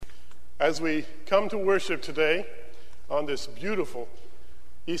As we come to worship today on this beautiful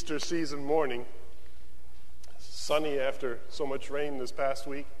Easter season morning, sunny after so much rain this past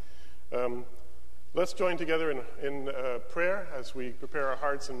week, let's join together in prayer as we prepare our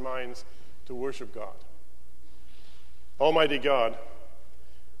hearts and minds to worship God. Almighty God,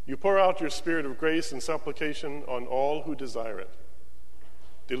 you pour out your spirit of grace and supplication on all who desire it.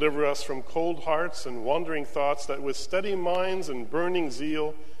 Deliver us from cold hearts and wandering thoughts, that with steady minds and burning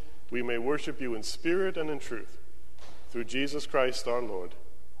zeal we may worship you in spirit and in truth. Through Jesus Christ our Lord.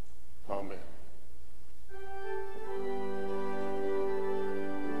 Amen.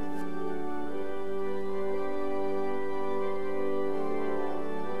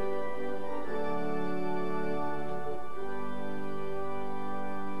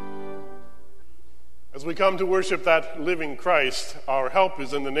 As we come to worship that living Christ, our help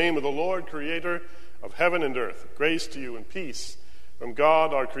is in the name of the Lord, creator of heaven and earth. Grace to you and peace from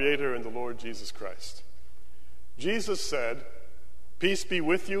God, our Creator, and the Lord Jesus Christ. Jesus said, "Peace be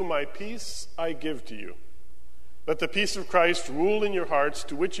with you, my peace I give to you. Let the peace of Christ rule in your hearts,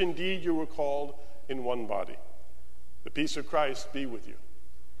 to which indeed you were called in one body." The peace of Christ be with you.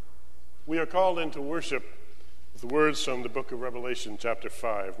 We are called into worship with the words from the book of Revelation, chapter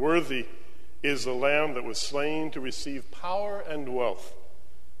 5. Worthy is the Lamb that was slain to receive power and wealth,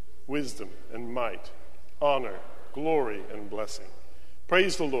 wisdom and might, honor, glory, and blessing.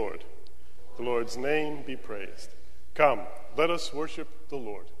 Praise the Lord. The Lord's name be praised. Come, let us worship the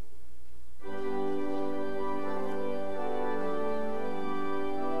Lord.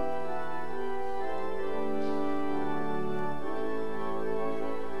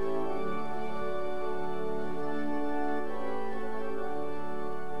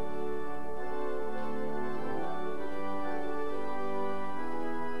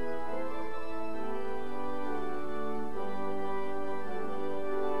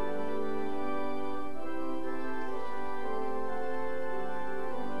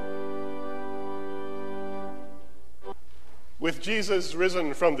 With Jesus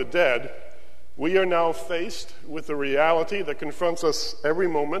risen from the dead, we are now faced with the reality that confronts us every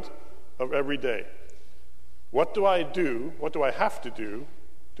moment of every day. What do I do, what do I have to do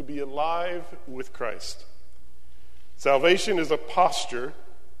to be alive with Christ? Salvation is a posture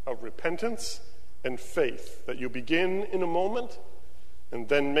of repentance and faith that you begin in a moment and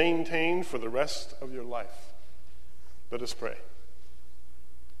then maintain for the rest of your life. Let us pray.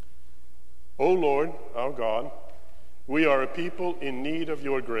 O Lord, our God, we are a people in need of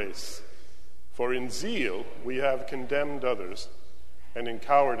your grace, for in zeal we have condemned others, and in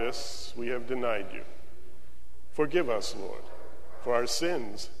cowardice we have denied you. Forgive us, Lord, for our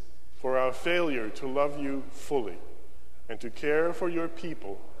sins, for our failure to love you fully, and to care for your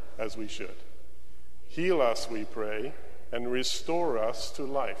people as we should. Heal us, we pray, and restore us to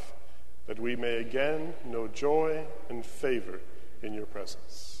life, that we may again know joy and favor in your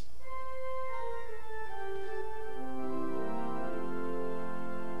presence.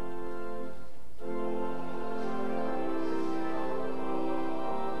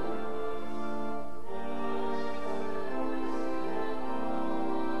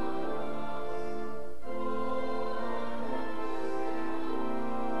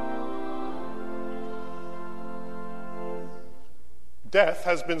 Death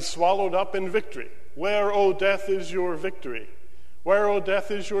has been swallowed up in victory. Where, O death, is your victory? Where, O death,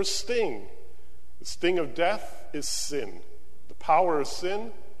 is your sting? The sting of death is sin. The power of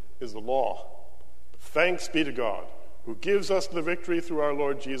sin is the law. But thanks be to God, who gives us the victory through our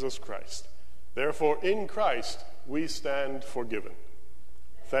Lord Jesus Christ. Therefore, in Christ, we stand forgiven.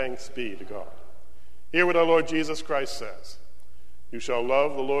 Thanks be to God. Hear what our Lord Jesus Christ says. You shall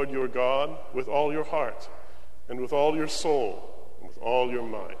love the Lord your God with all your heart, and with all your soul, and with all your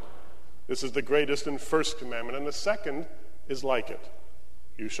mind. This is the greatest and first commandment, and the second is like it.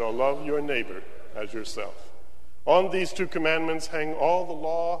 You shall love your neighbor as yourself. On these two commandments hang all the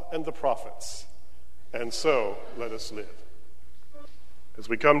law and the prophets, and so let us live. As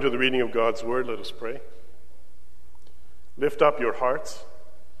we come to the reading of God's word, let us pray. Lift up your hearts.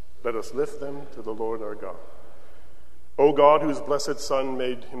 Let us lift them to the Lord our God. O God, whose blessed Son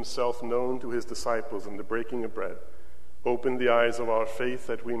made himself known to his disciples in the breaking of bread, open the eyes of our faith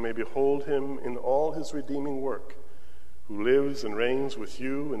that we may behold him in all his redeeming work, who lives and reigns with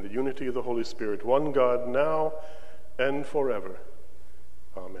you in the unity of the Holy Spirit, one God, now and forever.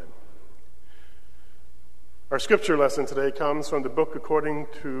 Amen. Our scripture lesson today comes from the book according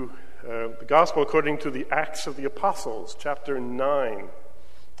to the Gospel according to the Acts of the Apostles, chapter 9,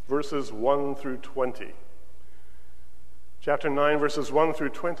 verses 1 through 20. Chapter 9, verses 1 through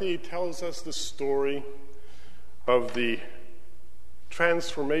 20 tells us the story of the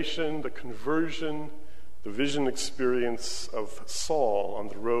transformation, the conversion, the vision experience of Saul on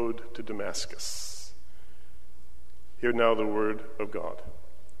the road to Damascus. Hear now the word of God.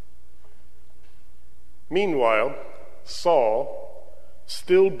 Meanwhile, Saul,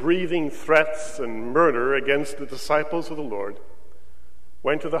 still breathing threats and murder against the disciples of the Lord,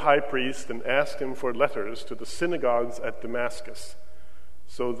 went to the high priest and asked him for letters to the synagogues at Damascus,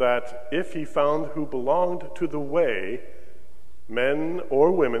 so that if he found who belonged to the way, men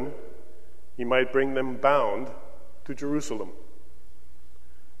or women, he might bring them bound to Jerusalem.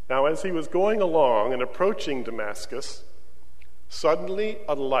 Now, as he was going along and approaching Damascus, suddenly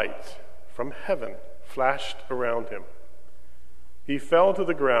a light from heaven flashed around him. He fell to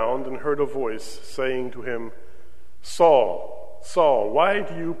the ground and heard a voice saying to him, "Saul, Saul, why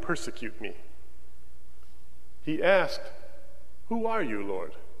do you persecute me?" He asked, "Who are you,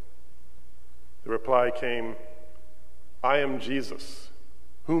 Lord?" The reply came, "I am Jesus,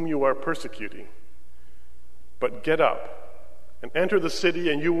 whom you are persecuting. But get up and enter the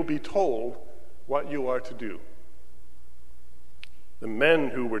city, and you will be told what you are to do." The men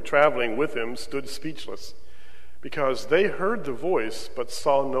who were traveling with him stood speechless, because they heard the voice but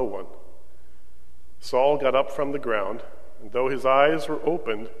saw no one. Saul got up from the ground, and though his eyes were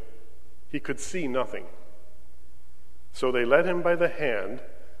opened, he could see nothing. So they led him by the hand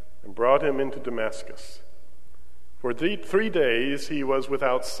and brought him into Damascus. For 3 days he was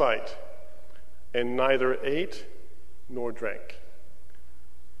without sight, and neither ate nor drank.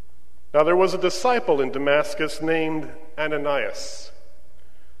 Now there was a disciple in Damascus named Ananias.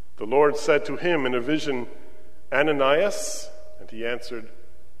 The Lord said to him in a vision, "Ananias?" And he answered,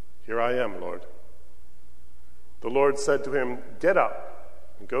 "Here I am, Lord." The Lord said to him, "Get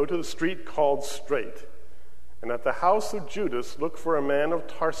up and go to the street called Straight, and at the house of Judas look for a man of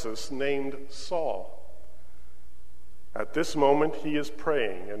Tarsus named Saul. At this moment he is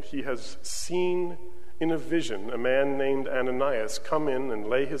praying, and he has seen in a vision a man named Ananias come in and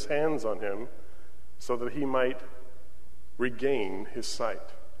lay his hands on him so that he might regain his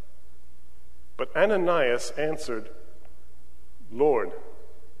sight." But Ananias answered, "Lord,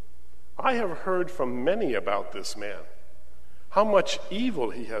 I have heard from many about this man, how much evil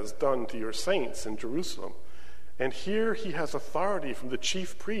he has done to your saints in Jerusalem. And here he has authority from the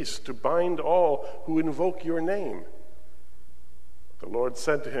chief priests to bind all who invoke your name." The Lord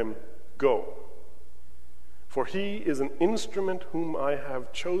said to him, "Go, for he is an instrument whom I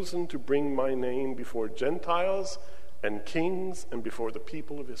have chosen to bring my name before Gentiles and kings and before the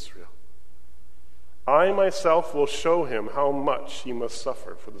people of Israel. I myself will show him how much he must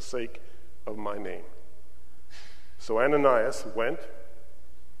suffer for the sake of my name." So Ananias went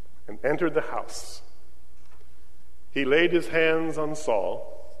and entered the house. He laid his hands on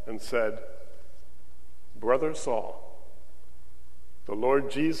Saul and said, "Brother Saul, the Lord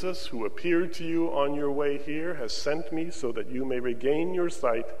Jesus, who appeared to you on your way here, has sent me so that you may regain your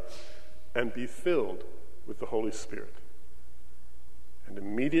sight and be filled with the Holy Spirit." And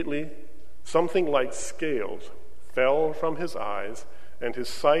immediately something like scales fell from his eyes, and his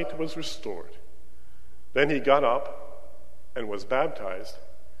sight was restored. Then he got up and was baptized,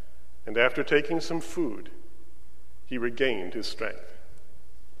 and after taking some food, he regained his strength.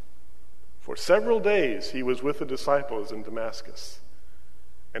 For several days he was with the disciples in Damascus,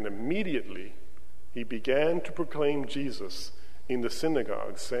 and immediately he began to proclaim Jesus in the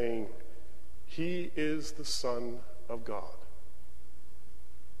synagogue, saying, "He is the Son of God."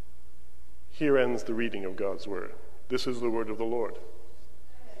 Here ends the reading of God's word. This is the word of the Lord.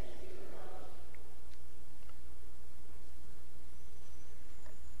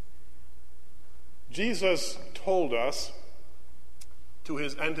 Jesus told us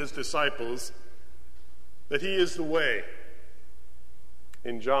and his disciples that he is the way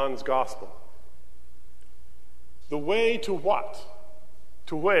in John's gospel. The way to what?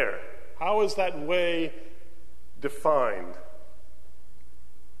 To where? How is that way defined?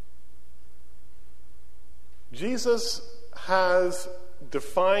 Jesus has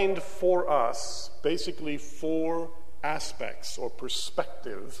defined for us basically 4 aspects or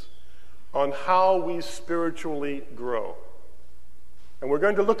perspectives on how we spiritually grow. And we're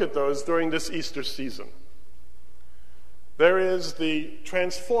going to look at those during this Easter season. There is the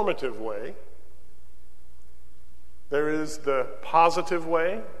transformative way. There is the positive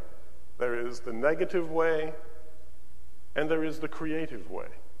way. There is the negative way. And there is the creative way.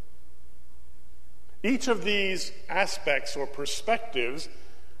 Each of these aspects or perspectives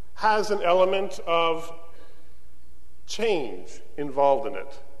has an element of change involved in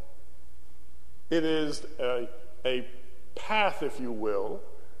it. It is a path, if you will,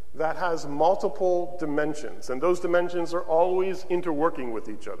 that has multiple dimensions, and those dimensions are always interworking with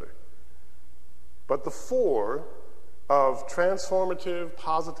each other. But the four of transformative,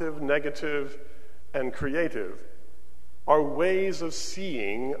 positive, negative, and creative are ways of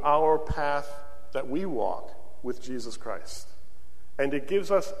seeing our path that we walk with Jesus Christ. And it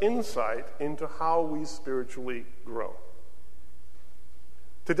gives us insight into how we spiritually grow.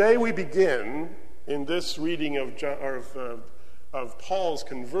 Today we begin in this reading of Paul's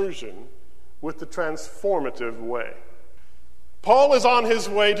conversion with the transformative way. Paul is on his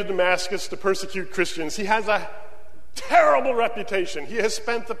way to Damascus to persecute Christians. He has a terrible reputation. He has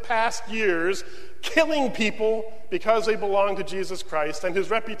spent the past years killing people because they belong to Jesus Christ, and his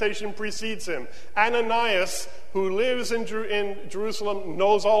reputation precedes him. Ananias, who lives in Jerusalem,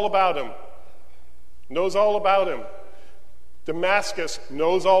 knows all about him. Knows all about him. Damascus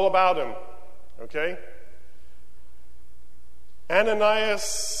knows all about him. Okay?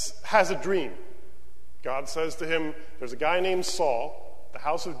 Ananias has a dream. God says to him, there's a guy named Saul, the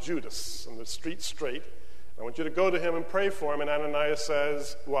house of Judas, on the street straight. I want you to go to him and pray for him. And Ananias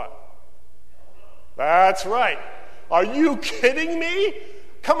says, what? That's right. Are you kidding me?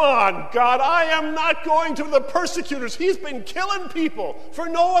 Come on, God, I am not going to the persecutors. He's been killing people for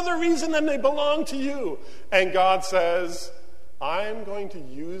no other reason than they belong to you. And God says, I'm going to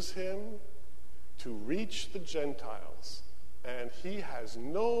use him to reach the Gentiles. And he has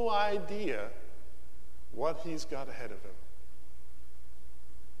no idea what he's got ahead of him.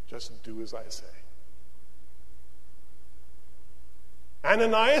 Just do as I say.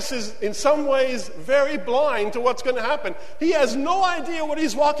 Ananias is in some ways very blind to what's going to happen. He has no idea what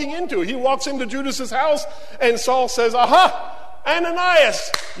he's walking into. He walks into Judas's house and Saul says, aha,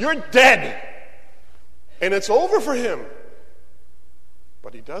 Ananias, you're dead. And it's over for him.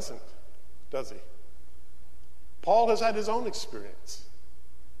 But he doesn't, does he? Paul has had his own experience.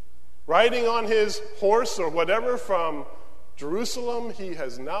 Riding on his horse or whatever from Jerusalem, he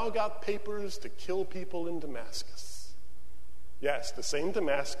has now got papers to kill people in Damascus. Yes, the same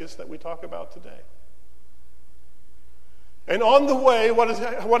Damascus that we talk about today. And on the way,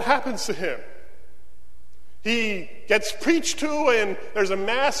 what happens to him? He gets preached to, and there's a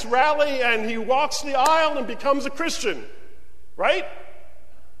mass rally, and he walks the aisle and becomes a Christian. Right?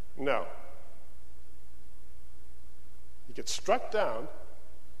 No. He gets struck down.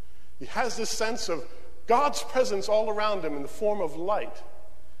 He has this sense of God's presence all around him in the form of light.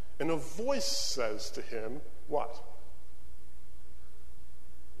 And a voice says to him, what?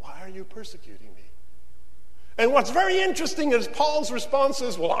 Why are you persecuting me? And what's very interesting is Paul's response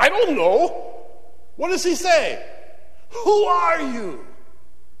is, well, I don't know. What does he say? Who are you?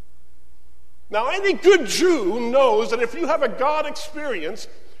 Now, any good Jew knows that if you have a God experience,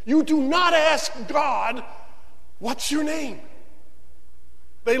 you do not ask God, what's your name?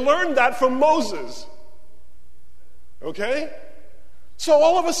 They learned that from Moses. Okay? So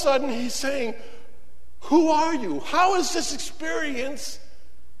all of a sudden he's saying, who are you? How is this experience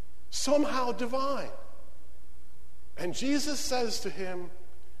somehow divine? And Jesus says to him,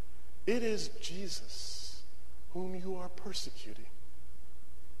 it is Jesus whom you are persecuting.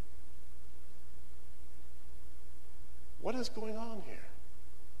 What is going on here?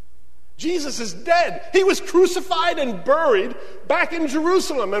 Jesus is dead. He was crucified and buried back in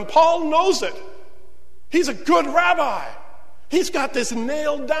Jerusalem, and Paul knows it. He's a good rabbi. He's got this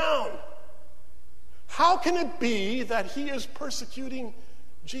nailed down. How can it be that he is persecuting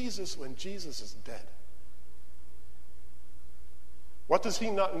Jesus when Jesus is dead? What does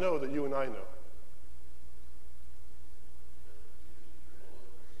he not know that you and I know?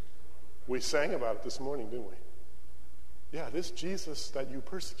 We sang about it this morning, didn't we? Yeah, this Jesus that you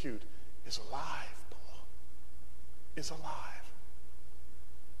persecute is alive, Paul. Is alive.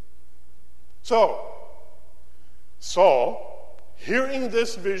 So, Saul, hearing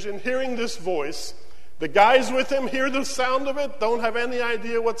this vision, hearing this voice, the guys with him hear the sound of it, don't have any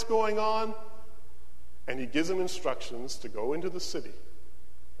idea what's going on, and he gives them instructions to go into the city,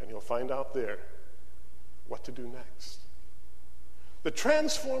 and he'll find out there what to do next. The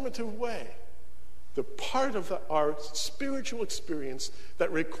transformative way, the part of our spiritual experience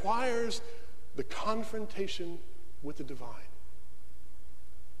that requires the confrontation with the divine.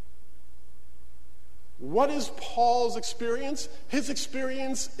 What is Paul's experience? His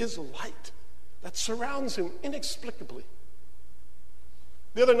experience is light that surrounds him inexplicably.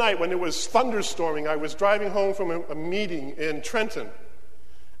 The other night when it was thunderstorming, I was driving home from a meeting in Trenton.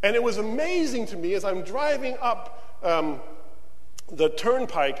 And it was amazing to me as I'm driving up the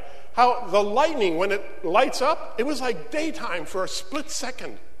turnpike, how the lightning, when it lights up, it was like daytime for a split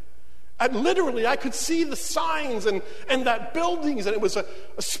second. Literally, I could see the signs and that buildings, and it was a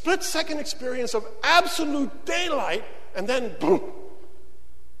split-second experience of absolute daylight, and then, boom,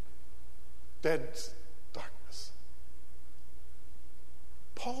 dead darkness.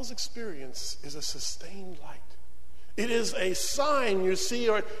 Paul's experience is a sustained light. It is a sign, you see,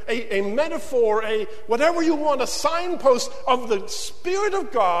 or a metaphor, whatever you want, a signpost of the Spirit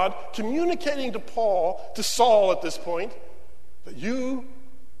of God communicating to Saul at this point, that you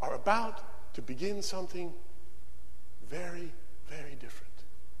are about to begin something very, very different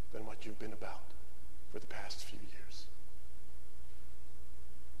than what you've been about for the past few years.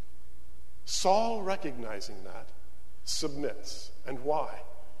 Saul, recognizing that, submits. And why?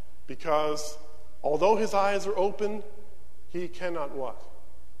 Because although his eyes are open, he cannot what?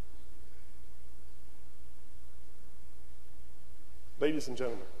 Ladies and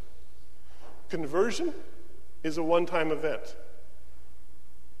gentlemen, conversion is a one-time event,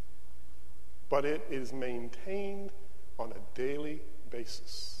 but it is maintained on a daily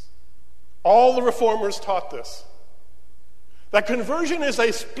basis. All the reformers taught this. That conversion is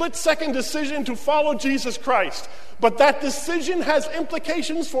a split-second decision to follow Jesus Christ. But that decision has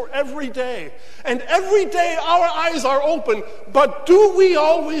implications for every day. And every day our eyes are open, but do we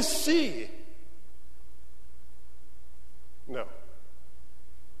always see? No.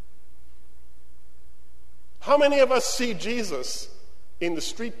 How many of us see Jesus in the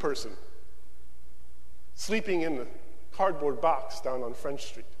street person, sleeping in the cardboard box down on French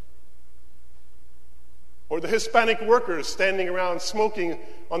Street? Or the Hispanic workers standing around smoking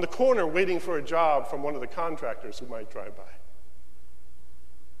on the corner waiting for a job from one of the contractors who might drive by?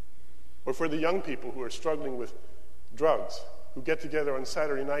 Or for the young people who are struggling with drugs, who get together on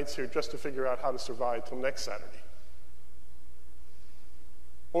Saturday nights here just to figure out how to survive till next Saturday?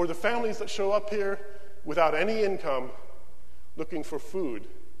 Or the families that show up here without any income, looking for food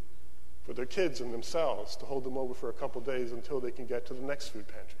for their kids and themselves to hold them over for a couple days until they can get to the next food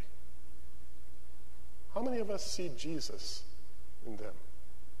pantry? How many of us see Jesus in them?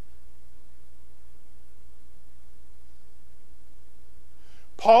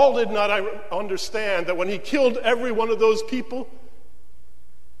 Paul did not understand that when he killed every one of those people,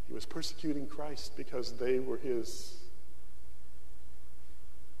 he was persecuting Christ because they were his.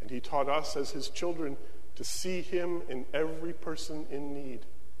 And he taught us as his children to see him in every person in need,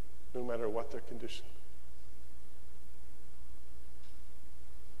 no matter what their condition.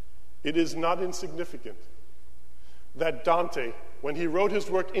 It is not insignificant that Dante, when he wrote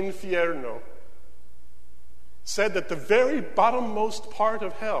his work Inferno, said that the very bottommost part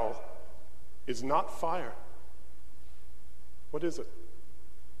of hell is not fire. What is it?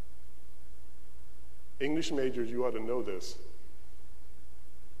 English majors, you ought to know this.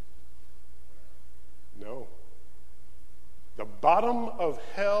 No. The bottom of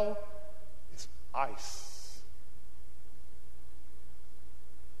hell is ice.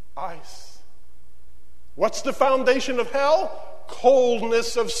 Ice. What's the foundation of hell?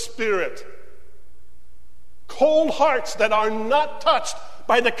 Coldness of spirit. Cold hearts that are not touched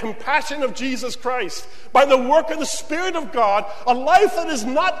by the compassion of Jesus Christ, by the work of the Spirit of God, a life that is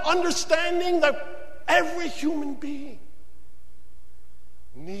not understanding that every human being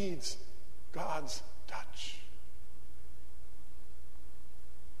needs God's touch.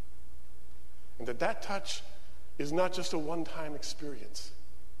 And that touch is not just a one-time experience.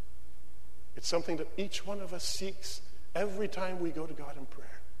 It's something that each one of us seeks every time we go to God in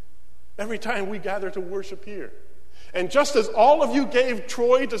prayer, every time we gather to worship here. And just as all of you gave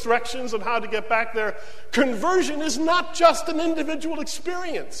Troy directions on how to get back there, conversion is not just an individual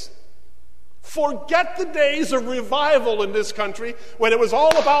experience. Forget the days of revival in this country when it was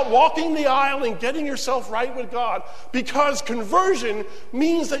all about walking the aisle and getting yourself right with God, because conversion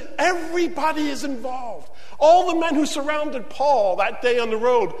means that everybody is involved. All the men who surrounded Paul that day on the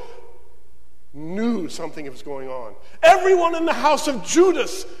road knew something was going on. Everyone in the house of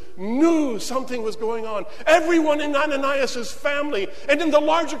Judas knew something was going on. Everyone in Ananias' family and in the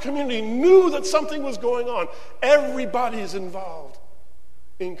larger community knew that something was going on. Everybody is involved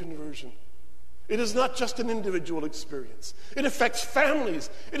in conversion. It is not just an individual experience. It affects families.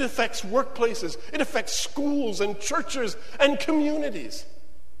 It affects workplaces. It affects schools and churches and communities.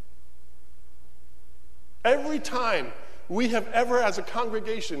 Every time we have ever, as a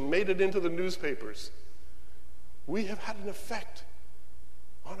congregation, made it into the newspapers, we have had an effect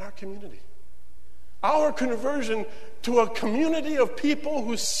on our community. Our conversion to a community of people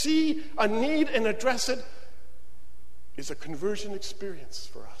who see a need and address it is a conversion experience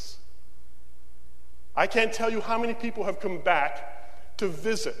for us. I can't tell you how many people have come back to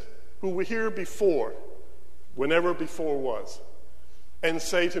visit who were here before, whenever before was, and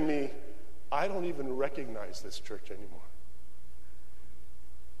say to me, I don't even recognize this church anymore.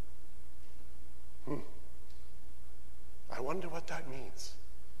 I wonder what that means.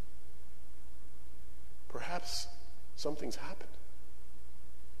 Perhaps something's happened.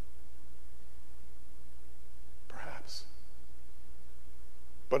 Perhaps.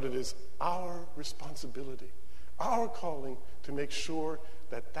 But it is our responsibility, our calling, to make sure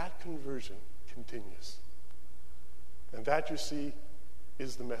that that conversion continues. And that, you see,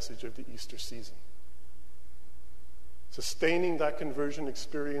 is the message of the Easter season. Sustaining that conversion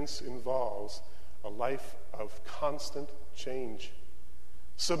experience involves a life of constant change,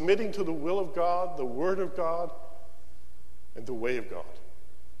 submitting to the will of God, the Word of God, and the way of God,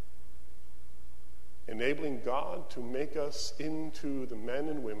 enabling God to make us into the men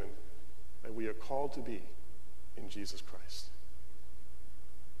and women that we are called to be in Jesus Christ.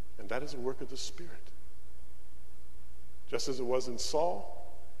 And that is a work of the Spirit, just as it was in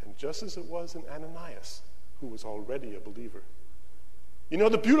Saul and just as it was in Ananias, who was already a believer. You know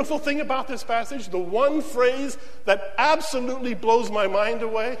the beautiful thing about this passage, the one phrase that absolutely blows my mind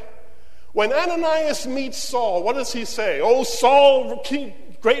away? When Ananias meets Saul, what does he say? "Oh, Saul, king,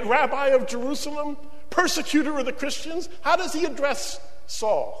 great rabbi of Jerusalem, persecutor of the Christians." How does he address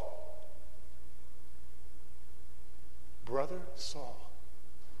Saul? "Brother Saul."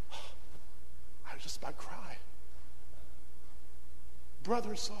 I was just about to cry.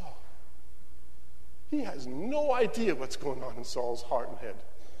 Brother Saul. He has no idea what's going on in Saul's heart and head.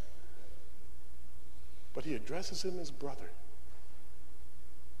 But he addresses him as brother.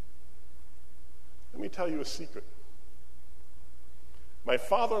 Let me tell you a secret. My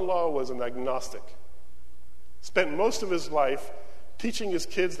father-in-law was an agnostic. Spent most of his life teaching his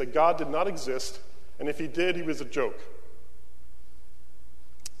kids that God did not exist, and if he did, he was a joke.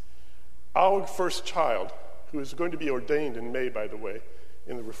 Our first child, who is going to be ordained in May, by the way,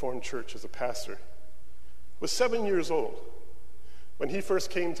 in the Reformed Church as a pastor, was 7 years old when he first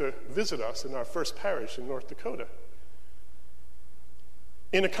came to visit us in our first parish in North Dakota.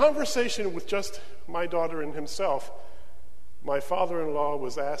 In a conversation with just my daughter and himself, my father-in-law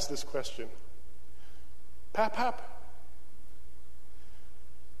was asked this question: Pap,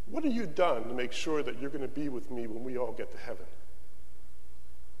 what have you done to make sure that you're going to be with me when we all get to heaven?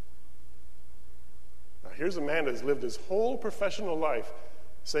 Now, here's a man that's lived his whole professional life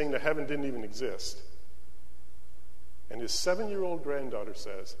saying that heaven didn't even exist. And his 7-year-old granddaughter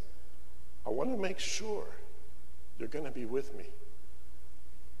says, "I want to make sure you're going to be with me."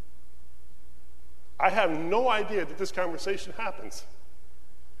 I have no idea that this conversation happens.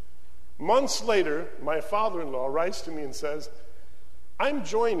 Months later, my father-in-law writes to me and says, "I'm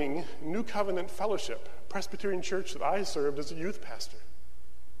joining New Covenant Fellowship, Presbyterian church that I served as a youth pastor."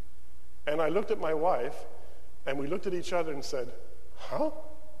 And I looked at my wife, and we looked at each other and said, "Huh?"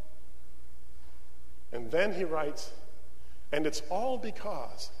 And then he writes, "And it's all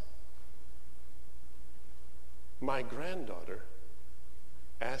because my granddaughter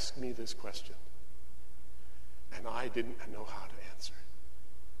asked me this question, and I didn't know how to answer.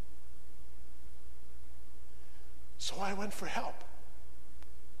 So I went for help.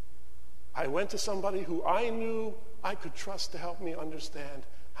 I went to somebody who I knew I could trust to help me understand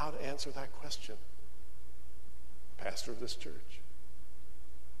how to answer that question. Pastor of this church.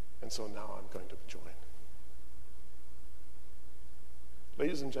 And so now I'm going to join."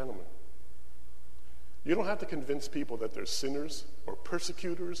 Ladies and gentlemen, you don't have to convince people that they're sinners or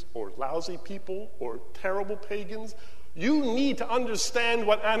persecutors or lousy people or terrible pagans. You need to understand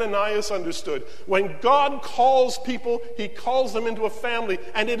what Ananias understood. When God calls people, he calls them into a family,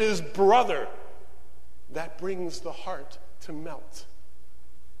 and it is brother that brings the heart to melt.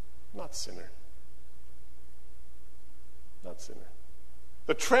 Not sinner. Not sinner.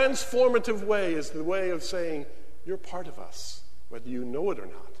 The transformative way is the way of saying, you're part of us, whether you know it or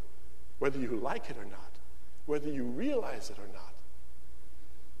not, whether you like it or not, whether you realize it or not.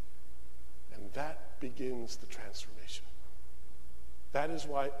 And that begins the transformation. That is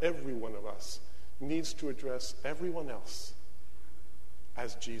why every one of us needs to address everyone else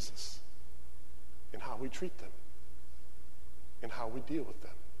as Jesus in how we treat them, in how we deal with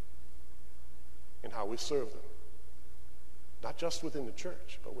them, in how we serve them. Not just within the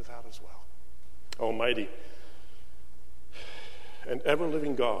church, but without as well. Almighty and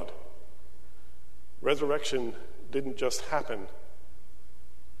ever-living God, resurrection didn't just happen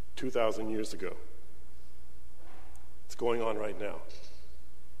 2,000 years ago. It's going on right now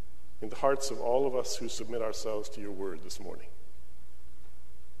in the hearts of all of us who submit ourselves to your word this morning.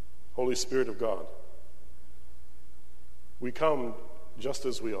 Holy Spirit of God, we come just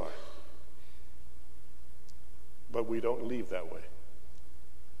as we are, but we don't leave that way.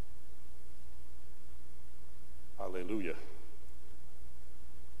 Hallelujah.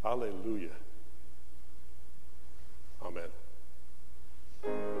 Hallelujah. Amen.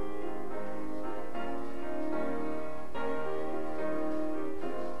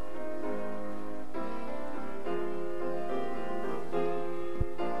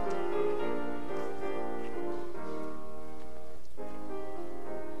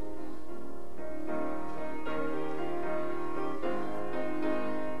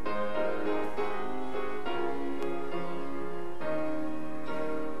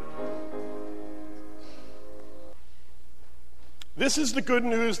 This is the good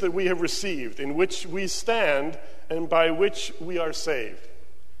news that we have received, in which we stand and by which we are saved.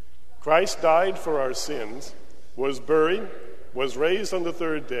 Christ died for our sins, was buried, was raised on the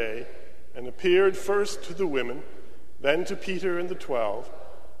third day, and appeared first to the women, then to Peter and the 12,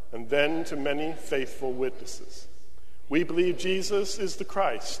 and then to many faithful witnesses. We believe Jesus is the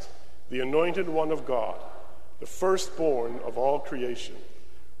Christ, the anointed one of God, the firstborn of all creation,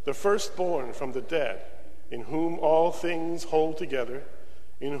 the firstborn from the dead, in whom all things hold together,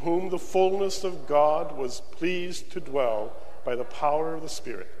 in whom the fullness of God was pleased to dwell by the power of the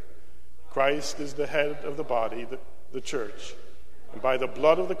Spirit. Christ is the head of the body, the church, and by the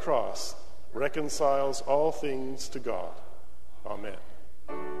blood of the cross reconciles all things to God. Amen.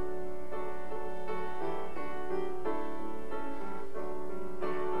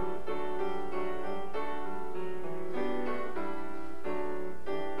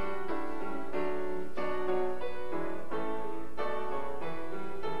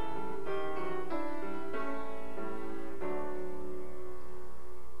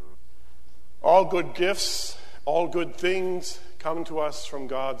 All good gifts, all good things come to us from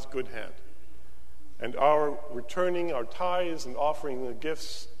God's good hand. And our returning our tithes and offering the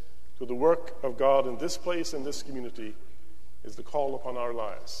gifts to the work of God in this place and this community is the call upon our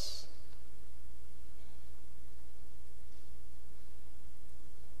lives.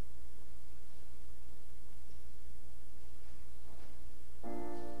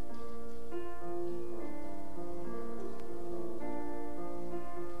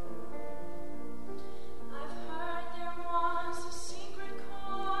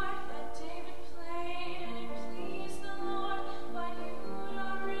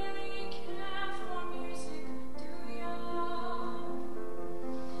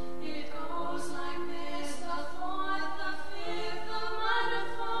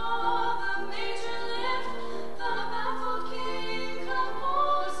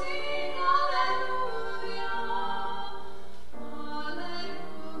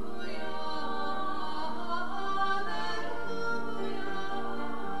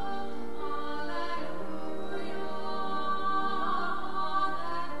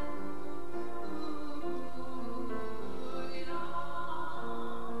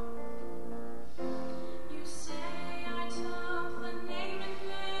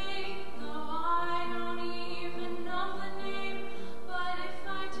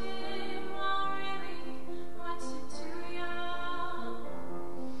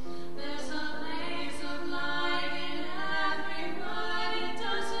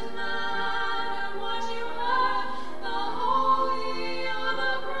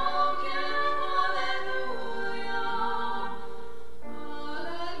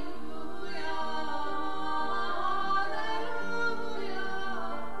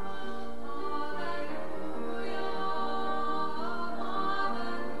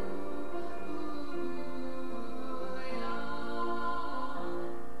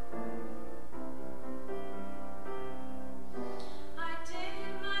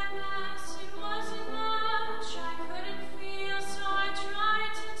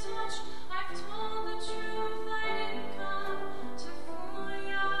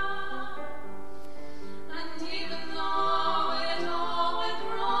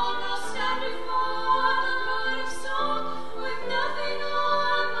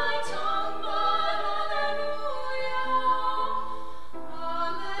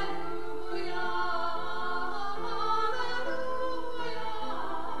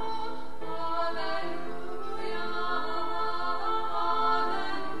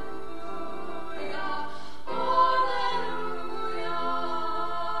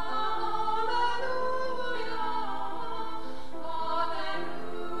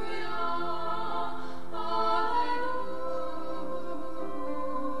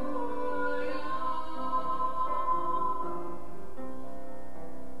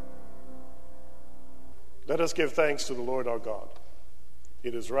 Let us give thanks to the Lord our God.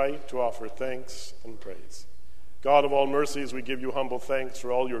 It is right to offer thanks and praise. God of all mercies, we give you humble thanks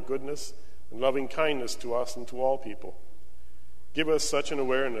for all your goodness and loving kindness to us and to all people. Give us such an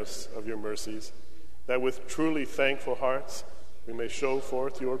awareness of your mercies that with truly thankful hearts we may show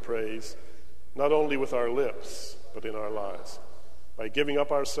forth your praise, not only with our lips, but in our lives, by giving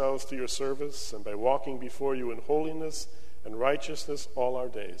up ourselves to your service and by walking before you in holiness and righteousness all our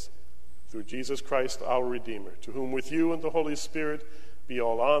days. Through Jesus Christ, our Redeemer, to whom with you and the Holy Spirit be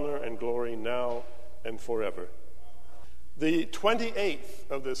all honor and glory now and forever. The 28th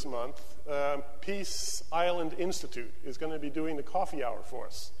of this month, Peace Island Institute is going to be doing the coffee hour for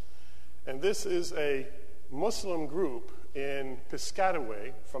us. And this is a Muslim group in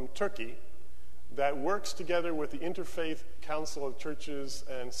Piscataway from Turkey that works together with the Interfaith Council of Churches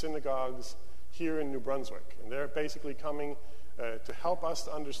and Synagogues here in New Brunswick. And they're basically coming to help us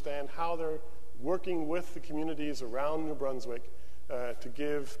to understand how they're working with the communities around New Brunswick to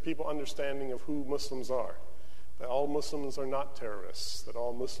give people understanding of who Muslims are. That all Muslims are not terrorists, that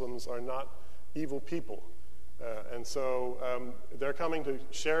all Muslims are not evil people. And so they're coming to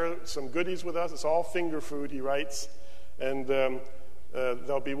share some goodies with us. It's all finger food, he writes. And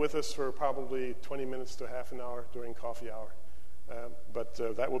they'll be with us for probably 20 minutes to half an hour during coffee hour. But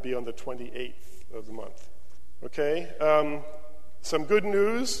that will be on the 28th of the month. Okay, some good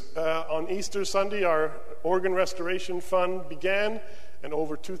news. On Easter Sunday, our organ restoration fund began, and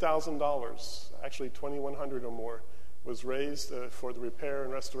over $2,000, actually $2,100 or more, was raised for the repair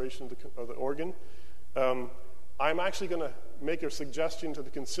and restoration of the organ. I'm actually going to make a suggestion to the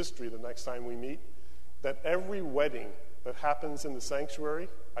consistory the next time we meet, that every wedding that happens in the sanctuary,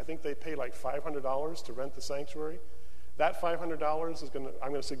 I think they pay like $500 to rent the sanctuary. That $500 is I'm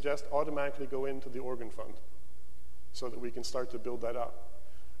going to suggest automatically go into the organ fund so that we can start to build that up.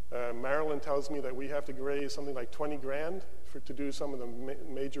 Marilyn tells me that we have to raise something like $20,000 to do some of the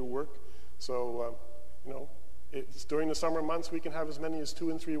major work. So, it's during the summer months we can have as many as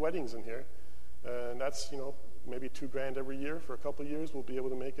 2 and 3 weddings in here. And that's, maybe $2,000 every year. For a couple of years we'll be able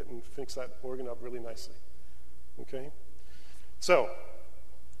to make it and fix that organ up really nicely. Okay? So,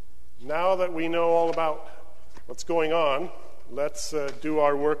 now that we know all about what's going on, let's do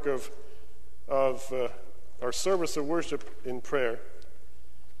our work of our service of worship in prayer.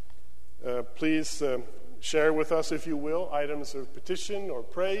 Please share with us, if you will, items of petition or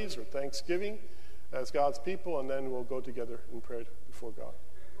praise or thanksgiving as God's people, and then we'll go together in prayer before God.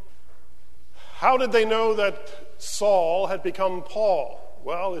 How did they know that Saul had become Paul?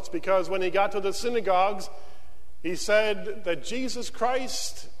 Well, it's because when he got to the synagogues, he said that Jesus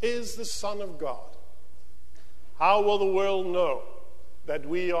Christ is the Son of God. How will the world know that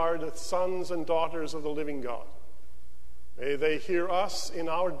we are the sons and daughters of the living God? May they hear us in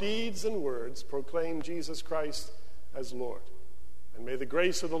our deeds and words proclaim Jesus Christ as Lord. And may the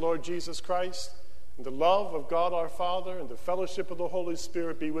grace of the Lord Jesus Christ and the love of God our Father and the fellowship of the Holy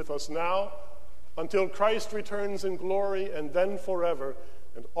Spirit be with us now until Christ returns in glory and then forever.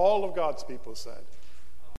 And all of God's people said,